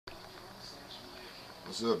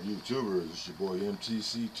What's up, YouTubers? It's your boy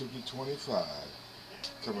MTC Tookie 25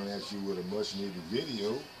 coming at you with a much needed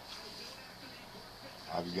video.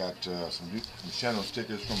 I've got some channel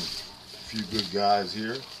stickers from a few good guys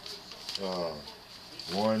here.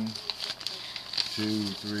 1, 2,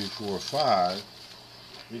 3, 4, 5.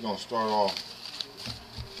 We're gonna start off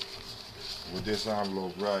with this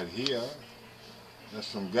envelope right here.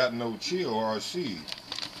 That's from Got No Chill RC.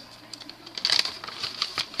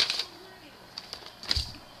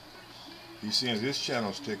 He sends his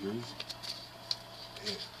channel stickers.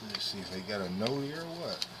 Let's see if they got a note here or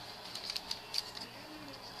what.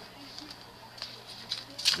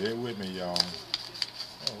 Bear with me, y'all.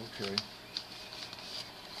 Oh, okay.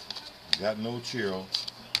 Got No Chill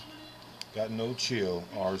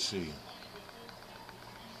RC.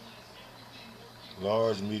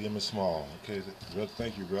 Large, medium, and small. Okay, brother,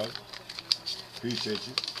 thank you, brother. Appreciate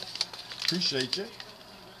you. Appreciate you.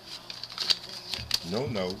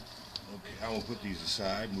 No. Okay, I'm gonna put these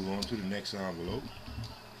aside. Move on to the next envelope.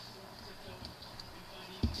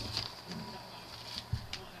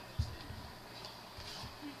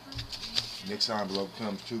 Next envelope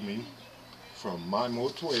comes to me from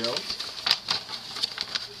Mimo12.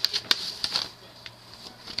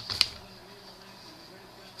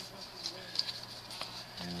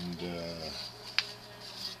 And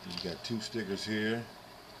you got two stickers here.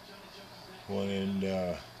 One in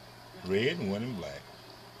red and one in black.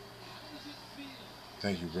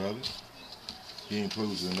 Thank you, brother. He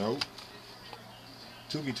includes a note.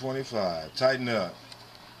 Tookie 25, tighten up.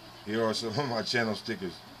 Here are some of my channel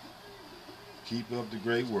stickers. Keep up the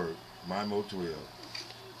great work. Mimo12.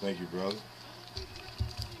 Thank you, brother.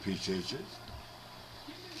 Appreciate you.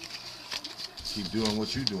 Keep doing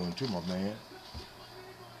what you're doing too, my man.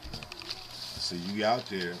 I see you out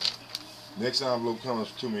there. Next envelope comes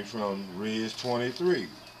to me from Riz23.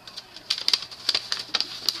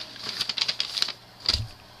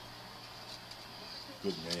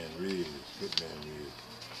 Good man, Riz. Good man,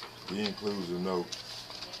 Riz. He includes a note,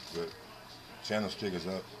 but channel stickers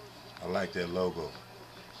up. I like that logo.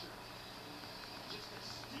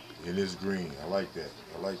 It is green. I like that.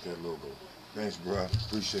 I like that logo. Thanks, bro.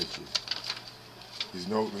 Appreciate you. His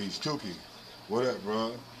note reads, Tookie, what up,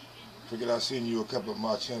 bro? Figured I'd send you a couple of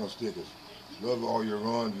my channel stickers. Love all your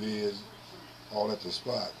run vids, all at the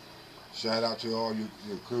spot. Shout out to all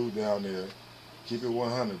your crew down there. Keep it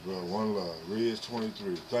 100, bro. One love.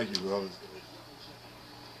 Riz23. Thank you, brother.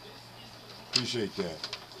 Appreciate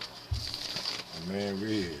that. My man,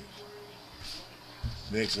 Riz.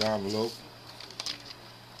 Next envelope,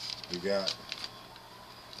 we got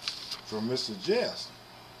from Mr. Jess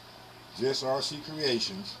RC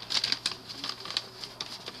Creations.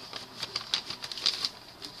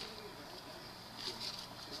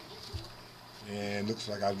 And looks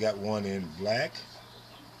like I've got one in black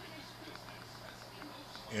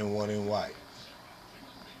and one in white.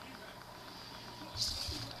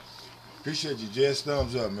 Appreciate you, Jess.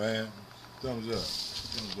 Thumbs up, man. Thumbs up.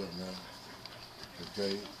 Thumbs up, man.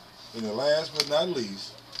 Okay. And the last but not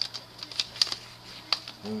least,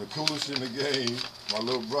 one of the coolest in the game, my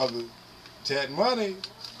little brother, Tat Money,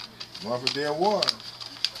 one for Day One.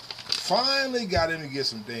 Finally got him to get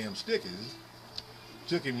some damn stickers.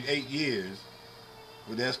 Took him 8 years,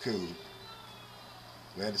 but that's cool.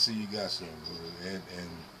 Glad to see you got some.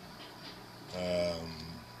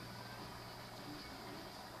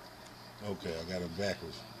 Okay, I got it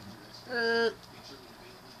backwards.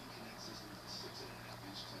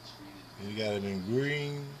 You got it in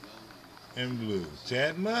green and blue.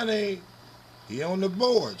 Tat Money, he on the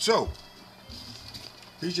board. So,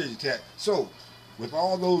 appreciate you, Tat. So, with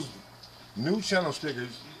all those new channel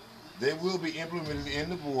stickers, they will be implemented in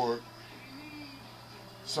the board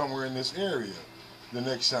somewhere in this area the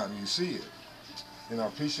next time you see it. And I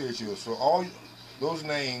appreciate you. So all those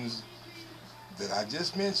names that I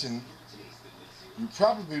just mentioned, you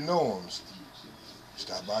probably know them.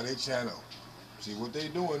 Stop by their channel. See what they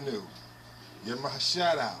doing new. Give them a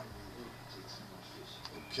shout out.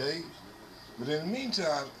 Okay? But in the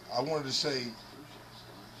meantime, I wanted to say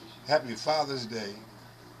Happy Father's Day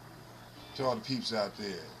to all the peeps out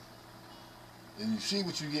there. And you see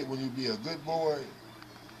what you get when you be a good boy,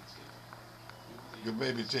 your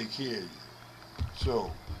baby take care of you.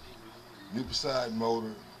 So, new Poseidon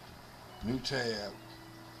motor, new tab,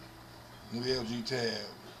 new LG tab,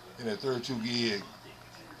 and a 32 gig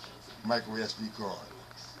micro SD card.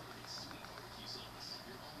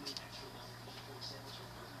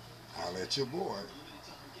 Holla at your boy.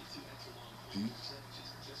 Peace.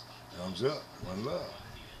 Thumbs up. One love.